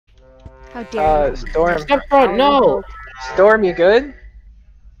How dare you? Storm. Step front, no! Storm, you good?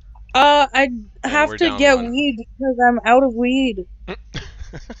 I have we're to down get one. weed because I'm out of weed.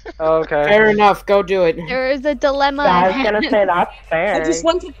 Okay. Fair enough, go do it. There is a dilemma. Yeah, I at was gonna hand. say that's fair. I just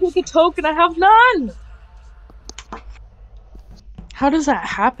went to take a token. I have none. How does that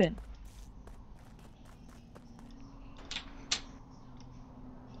happen?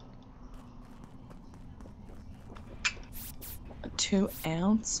 Two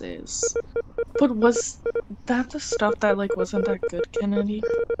ounces. But was that the stuff that like wasn't that good, Kennedy?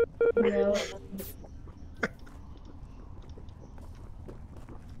 No.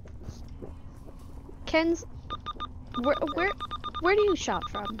 Ken's, where do you shop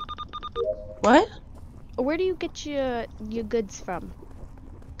from? What? Where do you get your goods from?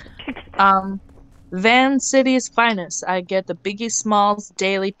 Van City's finest. I get the Biggie Smalls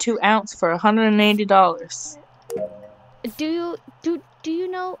daily 2 ounce for $180. Do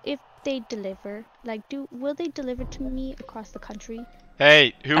you know if they deliver? Like, will they deliver to me across the country?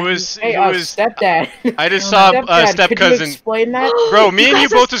 Hey, who was stepdad. I just saw step could cousin. you explain that? Bro, me and you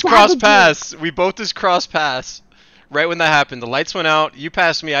guys are both just cross savages. paths. We both just cross paths. Right when that happened, the lights went out. You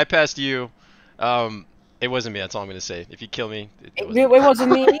passed me. I passed you. It wasn't me. That's all I'm gonna say. If you kill me, It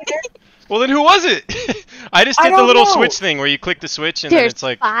wasn't me either. Well, then who was it? I just I did the don't little know. switch thing where you click the switch and then There's it's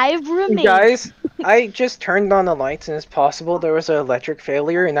like. 5 remain. Guys, I just turned on the lights and it's possible there was an electric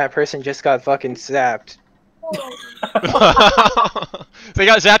failure and that person just got fucking zapped. They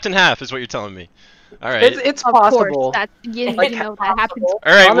got zapped in half, is what you're telling me. All right. It's Of possible. course, that you know that happens. All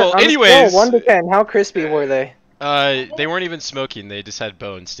right. On a- Well, on a anyways, scale of 1 to 10, how crispy were they? they weren't even smoking. They just had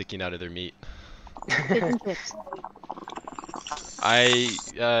bones sticking out of their meat. Fish and chips.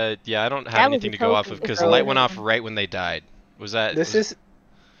 Yeah, I don't have That was anything a to go off of token. because the light went off right when they died. Was that? This is...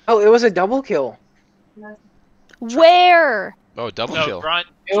 Oh, it was a double kill. Where? Oh, double No, kill. Ron,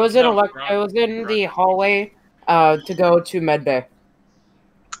 It was in no, it was in the hallway to go to medbay.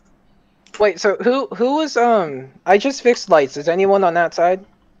 Wait, so who was I just fixed lights. Is anyone on that side?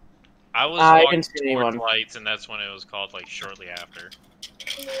 I was I walking didn't see towards anyone. lights, and that's when it was called, like, shortly after.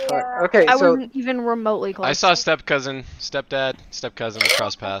 Okay, I so wasn't even remotely close. I saw step cousin, stepdad, step cousin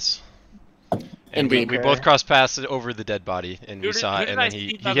cross pass. And Indeed. we both crossed paths over the dead body, and we saw it, and then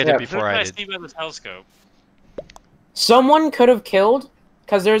he hit it before I did. Who did I see by the telescope? Someone could have killed,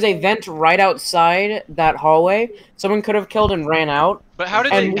 because there's a vent right outside that hallway. Someone could have killed and ran out. But how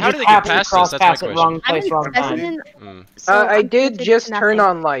did And they we how just did they get happened to past us? cross That's my paths at question. wrong place, I'm wrong a time. specimen, so I I'm did committed just to turn nothing.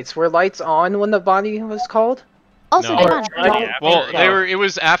 on lights. Were lights on when the body was called? Also, No. John, Shortly don't- after. Well, Yeah. they were. It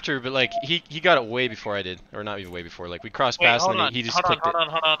was after, but like he got it way before I did, or not even way before. Like we crossed Wait, paths, hold and on, then he just hold on, clicked hold on,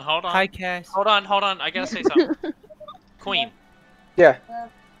 hold on, hold on. Hi, Cass. Hold on, I gotta say something. Queen, Yeah.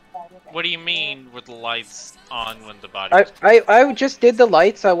 what do you mean with the lights on when the body was... I just did the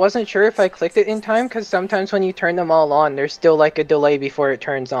lights. I wasn't sure if I clicked it in time because sometimes when you turn them all on, there's still like a delay before it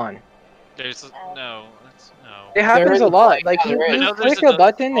turns on. There's... No, that's... No. It happens is a a lot. delay. Like Yeah, you, there is. I you know there's click a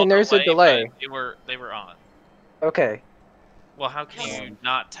button small and there's a delay. but they were on. Okay. Well, how can you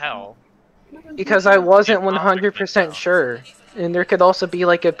not tell? Because I wasn't Yeah, 100% sure, and there could also be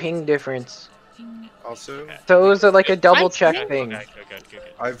like a ping difference. Also, Okay. So it was like a double Lights check ring? thing. Okay, good.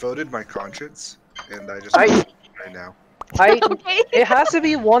 I voted my conscience, and I just I- right now. okay. It has to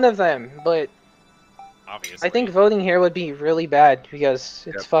be one of them, but Obviously. I think voting here would be really bad because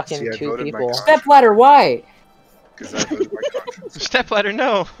it's Yep. fucking See, I 2 voted my people. conscience. Step ladder, why? Because I voted my conscience. Stepladder,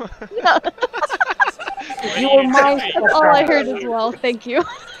 no. You were my That's all I heard as well. Thank you.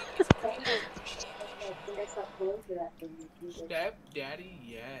 Step daddy,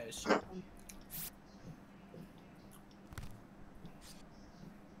 yes.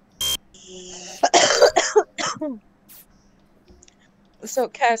 So,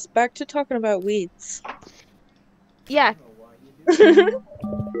 Cass, back to talking about weeds. Yeah.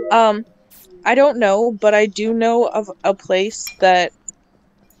 I don't know, but I do know of a place that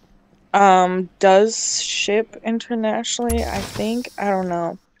does ship internationally, I think. I don't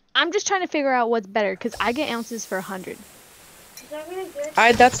know. I'm just trying to figure out what's better because I get ounces for 100.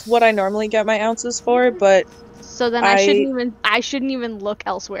 That's what I normally get my ounces for, but So then I shouldn't even look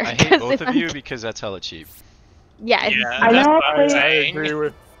elsewhere. I hate 'cause both if of I'm- you because that's hella cheap. Yeah. Yeah, I that's know what a I'm place.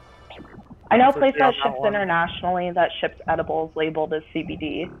 saying. I know a place that ships internationally that ships edibles labeled as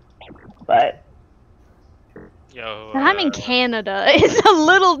CBD, but Yo, I'm in Canada.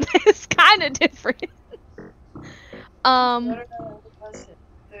 It's kind of different. The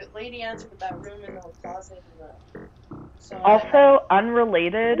lady answered that room in the closet. also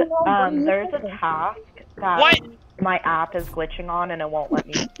unrelated. There's a task that What? my app is glitching on and it won't let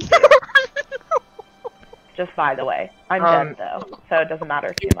me. Just by the way. I'm dead though, so it doesn't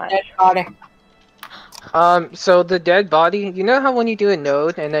matter too much. So the dead body, you know how when you do a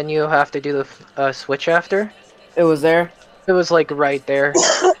node and then you have to do the switch after? It was there. It was like right there.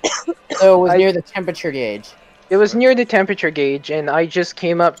 So it was near the temperature gauge. It was near the temperature gauge, and I just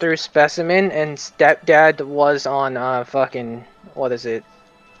came up through specimen, and stepdad was on fucking what is it?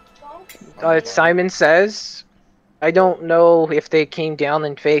 Simon Says. I don't know if they came down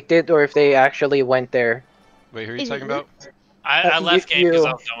and faked it or if they actually went there. Wait, who are you talking about? I left game because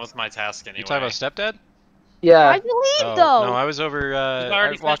I was done with my task anyway. You talking about stepdad? Yeah. Why you leave though? No, I was over.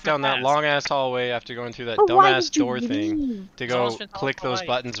 I walked down that long ass hallway after going through that But why dumbass did you door thing leave? to go click those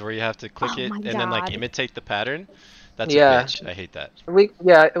buttons where you have to click Oh it my and then like God. imitate the pattern. That's Yeah. a bitch. I hate that. We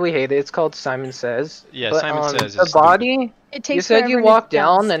hate it. It's called Simon Says. Yeah, But, Simon Says the is body. It takes You said you forever to walked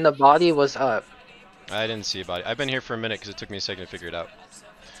down. down and the body was up. I didn't see a body. I've been here for a minute because it took me a second to figure it out.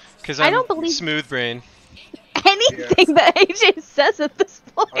 Because I I'm don't believe- smooth brain. Anything that AJ says at this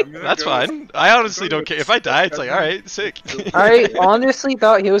point. That's fine. I honestly don't care. If I die, it's like, alright, sick. I honestly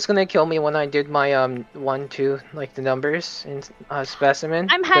thought he was gonna kill me when I did my 1, 2, like the numbers in specimen.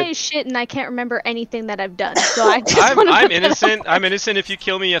 I'm high but- as shit and I can't remember anything that I've done. So I just I'm innocent. I'm innocent. If you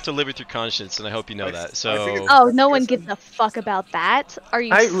kill me, you have to live with your conscience, and I hope you know that. So. Oh, no one gives a fuck about that. Are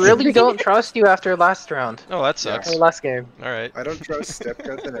you I really serious? don't trust you after last round. Oh, that sucks. Or last game. Alright. I don't trust Step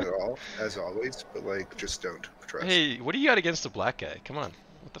Cousin at all, as always, but like, just don't trust. Hey, what do you got against the black guy? Come on.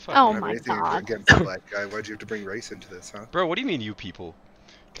 What the fuck? Oh I don't have my anything God. against the black guy. Why'd you have to bring race into this, huh? Bro, what do you mean, you people?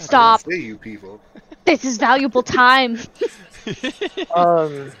 God Stop. Say you people. This is valuable time.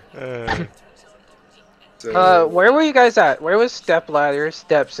 Where were you guys at? Where was stepladder,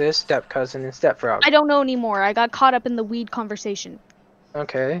 stepsis, step cousin, and stepfrog? I don't know anymore. I got caught up in the weed conversation.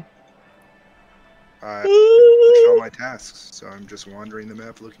 Okay. I finished all my tasks, so I'm just wandering the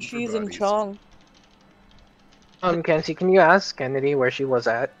map looking Cheese for and bodies. Chong. Kenzie, can you ask Kennedy where she was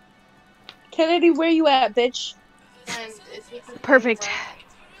at? Kennedy, where you at, bitch? Perfect.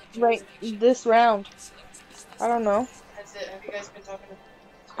 Right, this round. I don't know. That's it. Have you guys been talking?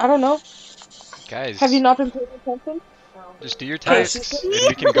 I don't know. Guys, Have you not been paying attention? just do your tasks, and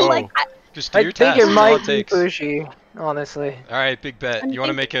we can go. Like, Just do I your think tasks. it That's all might it be takes. Fushi, honestly. Alright, big bet. I'm You want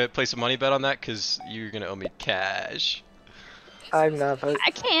to thinking- make a place a money bet on that? Because you're going to owe me cash. I'm not.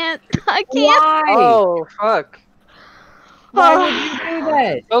 I can't. I can't. Why? Oh, fuck. Why would you do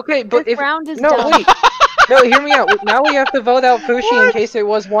that? Okay, but This if. round is No, done. wait. No, hear me out. Now we have to vote out Fushi in case it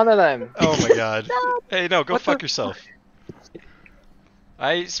was one of them. Oh my god. Hey, no, go What fuck the- yourself.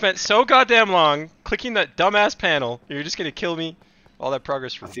 I spent so goddamn long clicking that dumbass panel. You're just going to kill me? All that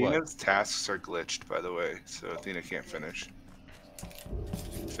progress for what? Athena's tasks are glitched, by the way, so Athena can't finish.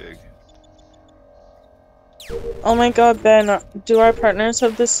 Fig. Oh my god, Ben, do our partners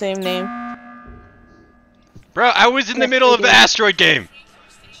have the same name? Bro, I was in the middle of the asteroid game.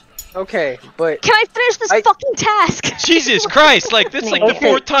 Okay, but Can I finish this fucking task? Jesus Christ, like this is like the Okay,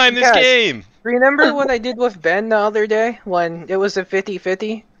 fourth time this yes. game. remember what I did with Ben the other day when it was a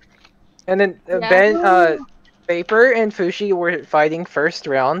 50-50? And then Yeah. Ben, Vapor and Fushi were fighting first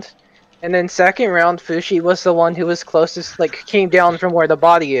round. And then second round, Fushi was the one who was closest, like, came down from where the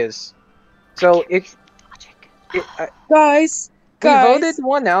body is. So Guys, we guys. voted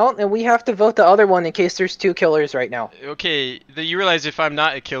one out, and we have to vote the other one in case there's two killers right now. Okay, you realize if I'm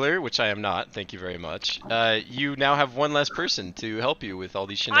not a killer, which I am not, thank you very much, you now have one less person to help you with all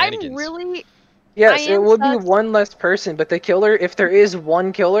these shenanigans. I'm really. Yes, I it am would be sus- one less person, but the killer, if there is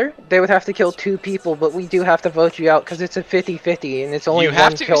one killer, they would have to kill two people, but we do have to vote you out because it's a 50-50 and it's only You one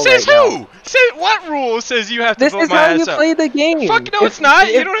have to. kill Says right who? now. Say what rule says you have to This vote is my how ass you out? play the game. Fuck no, If- it's not.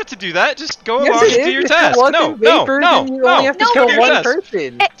 You if- don't have to do that. Just go Yes, along it and do is. your If task. it wasn't No, Vapor, no, then you no. only have to Just kill go do your one task.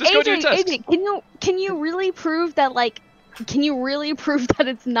 person. Just go do your task. AJ, can you really prove that can you really prove that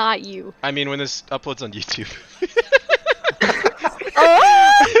it's not you? I mean, when this uploads on YouTube.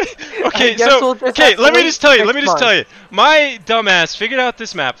 I Okay, guess so we'll just okay, have to let me wait just tell you. next Let me just month. tell you. My dumbass figured out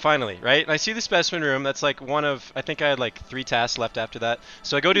this map finally, right? And I see the specimen room. That's like one of. I think I had like 3 tasks left after that.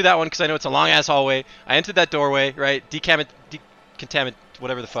 So I go do that one because I know it's a long ass hallway. I entered that doorway, right? Decontaminate,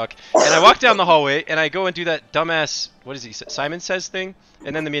 whatever the fuck. And I walk down the hallway and I go and do that dumbass. What is he? Simon Says thing.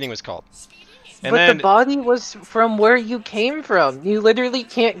 And then the meeting was called. And But then the body was from where you came from. You literally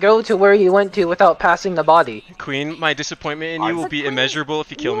can't go to where you went to without passing the body. Queen, my disappointment in you will be immeasurable if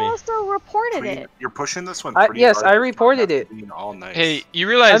you kill You me. also reported Queen, it. You're pushing this one pretty Yes, hard. I reported it. All night. Hey, you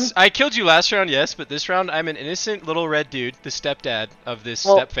realize I killed you last round, yes, but this round I'm an innocent little red dude, the stepdad of this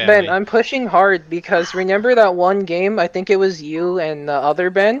Well, step family. Ben, I'm pushing hard because remember that one game? I think it was you and the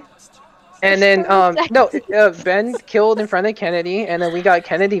other Ben. And then, Ben killed in front of Kennedy, and then we got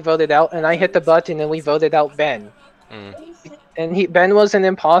Kennedy voted out, and I hit the button, and we voted out Ben. And Ben was an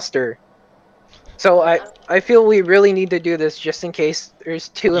imposter. So I feel we really need to do this just in case there's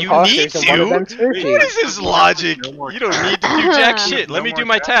two imposters and one of them's Richie. What is this logic? You don't need to do jack shit. Let me do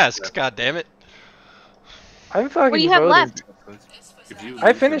my tasks. God damn it. I'm fucking What do you have voted. left? If you I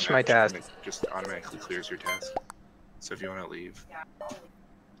leave, finished then my that task. just automatically clears your task. So if you want to leave.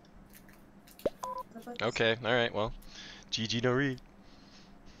 Okay, alright, well. GG no re.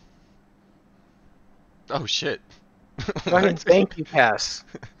 Oh shit. Fucking thank you, Cass.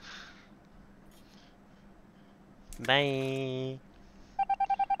 Bye.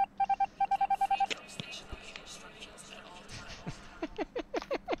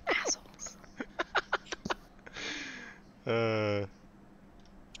 Assholes.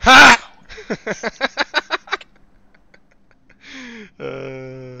 Ha!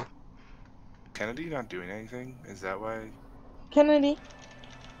 Kennedy not doing anything? Is that why? Kennedy,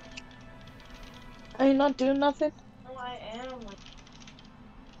 are you not doing nothing? No, I am.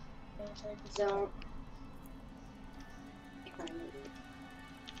 Don't.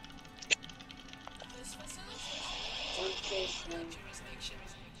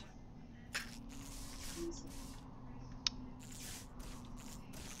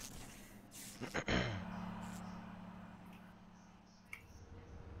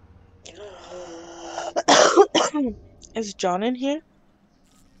 Is John in here?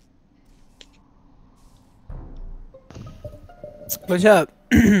 What's up?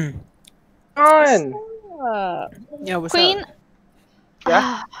 On. Yeah, what's Queen. up?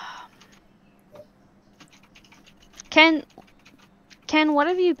 Yeah. Ken, what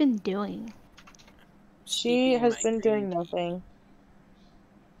have you been doing? She has been doing nothing.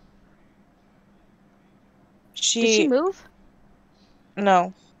 Did she move?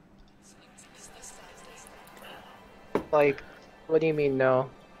 No. Like, what do you mean no?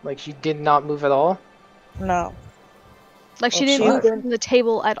 Like she did not move at all? No. Like she Oh, didn't she move didn't. from the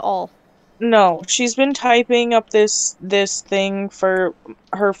table at all. No, she's been typing up this thing for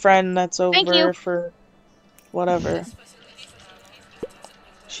her friend that's Thank over you. for whatever.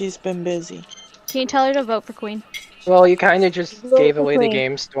 She's been busy. Can you tell her to vote for Queen? Well, you kind of just Vote gave for away the Queen.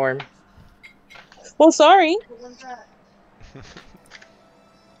 game, Storm. Well, sorry.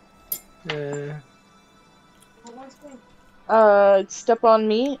 Step on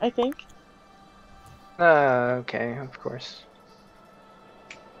me, I think. Okay, of course.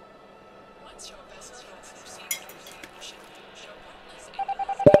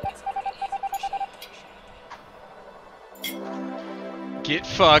 Get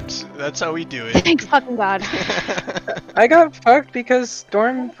fucked. That's how we do it. Thank fucking God. I got fucked because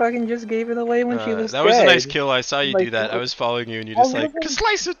Storm fucking just gave it away when she was that was a nice dead. kill. I saw you Like, do that. I was following you and you just like,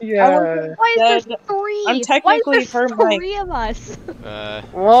 slice it. Yeah. Why is there three? I'm technically Why is there her mic. three of us?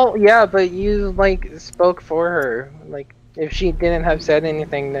 Well, yeah, but you like spoke for her. Like, if she didn't have said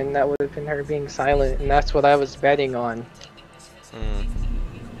anything, then that would have been her being silent, and that's what I was betting on.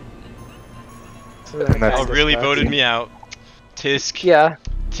 So that Oh, kinda really sucks. voted me out. Tisk. Yeah.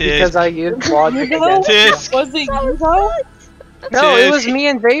 Tisk. Because I used logic Hugo? against you. Tisk. Was it Hugo? No, it was Tisk. me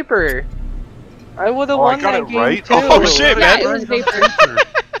and Vapor. I would have Oh, I won got that it game right? too. Oh shit, Yeah, man. it was Vapor.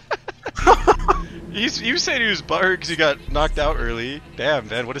 You said he was butthurt because he got knocked out early. Damn,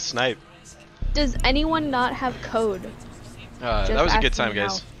 man, what a snipe. Does anyone not have code? That Just was a good asking time,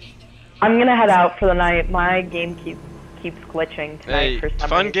 guys. I'm gonna head out for the night. My game keeps glitching tonight Hey, for some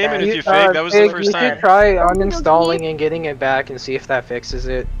fun reason. gaming with you, Fig. That was the Fig, first you time. should try uninstalling and getting it back and see if that fixes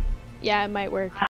it. Yeah, it might work.